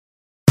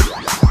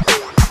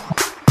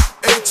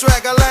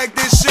Trak, I like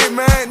this shit,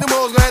 man. Them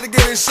hoes gonna have to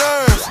get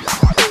insurance.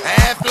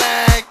 Half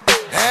flag,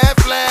 half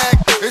flag.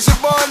 It's your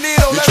boy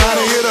Nito. You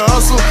tryna hit a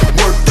hustle,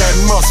 work that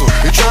muscle.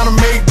 You tryna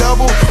make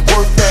double,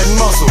 work that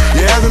muscle.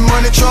 You having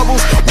money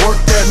troubles,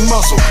 work that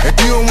muscle. If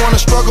you don't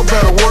wanna struggle,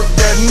 better work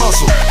that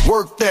muscle.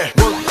 Work that,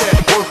 work that,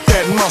 work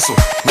that muscle.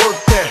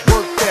 Work that,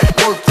 work that,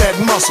 work that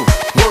muscle.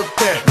 Work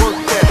that, work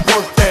that,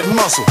 work that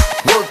muscle.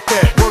 Work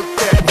that, work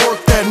that,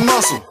 work that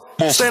muscle.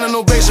 Standing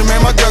ovation, man,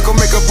 my girl gon'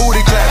 make a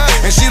booty clap.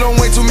 And she don't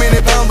weigh too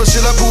many pounds, but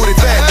shit, her booty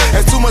fat.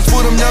 That's too much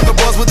for them younger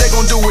boys, what they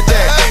gon' do with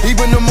that?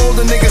 Even them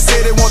older niggas say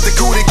they want the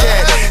cootie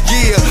cat.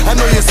 Yeah, I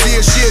know you see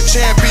her, she a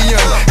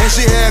champion. And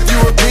she half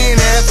European,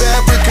 half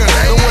African.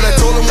 And what I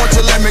told them, want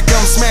you let me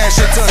come smash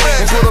a ton.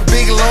 And put a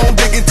big long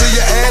dick into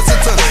your ass a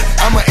ton.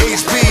 I'm a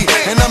HP,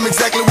 and I'm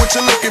exactly what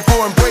you're looking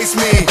for, embrace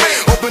me.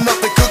 Open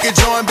up the cookie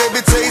jar and baby,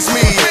 taste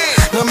me.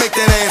 Now make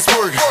that ass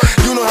work.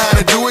 You know how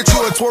to do it,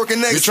 you a twerking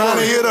next. You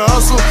tryna hit a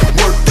hustle,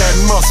 work that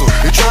muscle.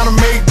 You tryna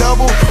make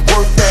double,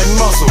 work that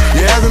muscle.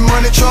 You having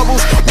money troubles,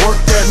 work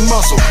that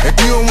muscle. If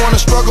you don't wanna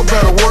struggle,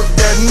 better work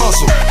that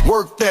muscle.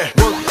 Work that,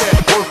 work that,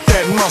 work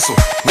that muscle.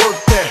 Work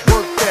that,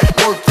 work that,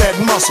 work that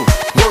muscle.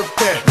 Work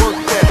that, work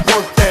that,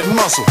 work that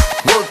muscle.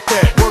 Work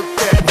that, work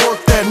that, work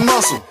that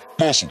muscle.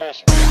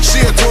 She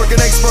a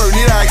twerking expert,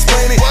 need I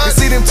explain it? You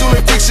see them two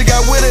freaks she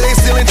got with her, they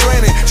still in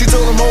training. She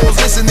told them hoes,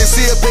 listen, they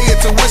see her pay her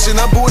tuition.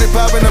 I'm booty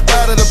popping up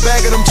out of the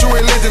bag of them true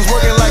religions,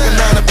 working like a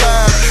 9 to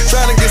 5,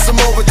 trying to get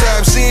some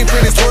overtime. She ain't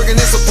finished working,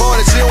 it's a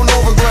party, she don't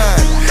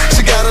overgrind.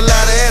 She got a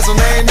lot of ass on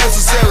that ain't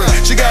necessary.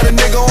 She got a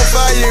nigga on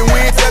fire and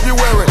we in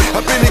February.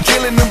 I've been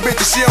killing them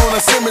bitches, she on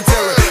a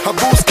cemetery. Her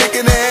boots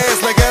kicking her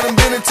ass like Adam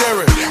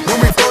Vinatieri. When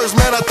we first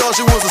met, I thought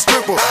she was a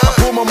stripper. I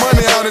pulled my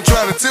money out and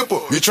tried to tip her.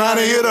 You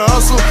tryna hit a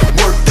hustle,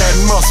 work that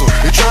muscle.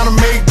 You tryna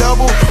make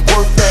double,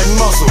 work that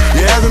muscle.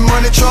 You having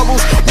money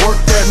troubles, work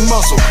that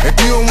muscle. If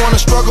you don't wanna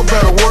struggle,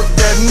 better work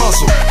that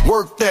muscle.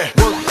 Work that,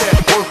 work that,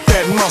 work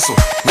that muscle.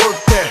 Work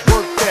that,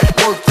 work that,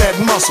 work that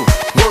muscle.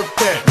 Work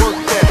that, work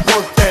that,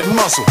 work that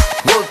muscle.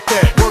 Work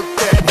that, work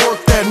that,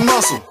 work that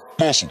muscle.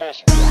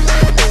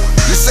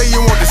 You say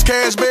you want this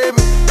cash, baby?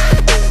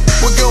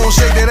 Well, go and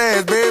shake that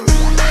ass, baby.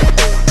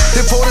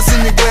 Then pour this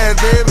in your glass,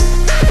 baby.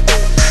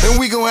 And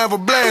we gon' have a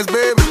blast,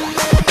 baby.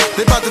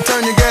 They bout to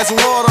turn your gas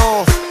and water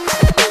off.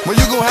 Well,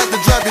 you gon' have to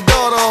drop your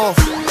daughter off.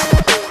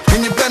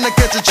 And you better not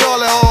catch a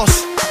Charlie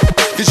horse,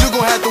 cause you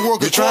gon' have to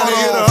work You tryna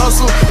hit a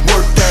hustle,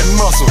 work that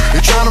muscle.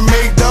 You tryna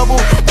make double,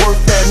 work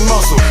that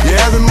muscle. You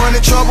having money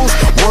troubles,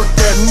 work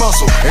that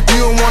muscle. If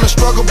you don't wanna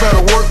struggle,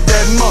 better work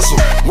that muscle.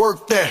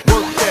 Work that,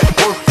 work that,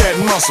 work that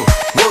muscle.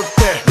 Work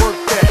that, work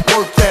that,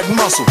 work that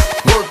muscle.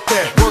 Work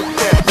that, work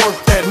that, work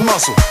that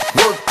muscle.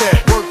 Work that,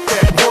 work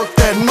that, work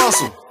that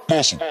muscle.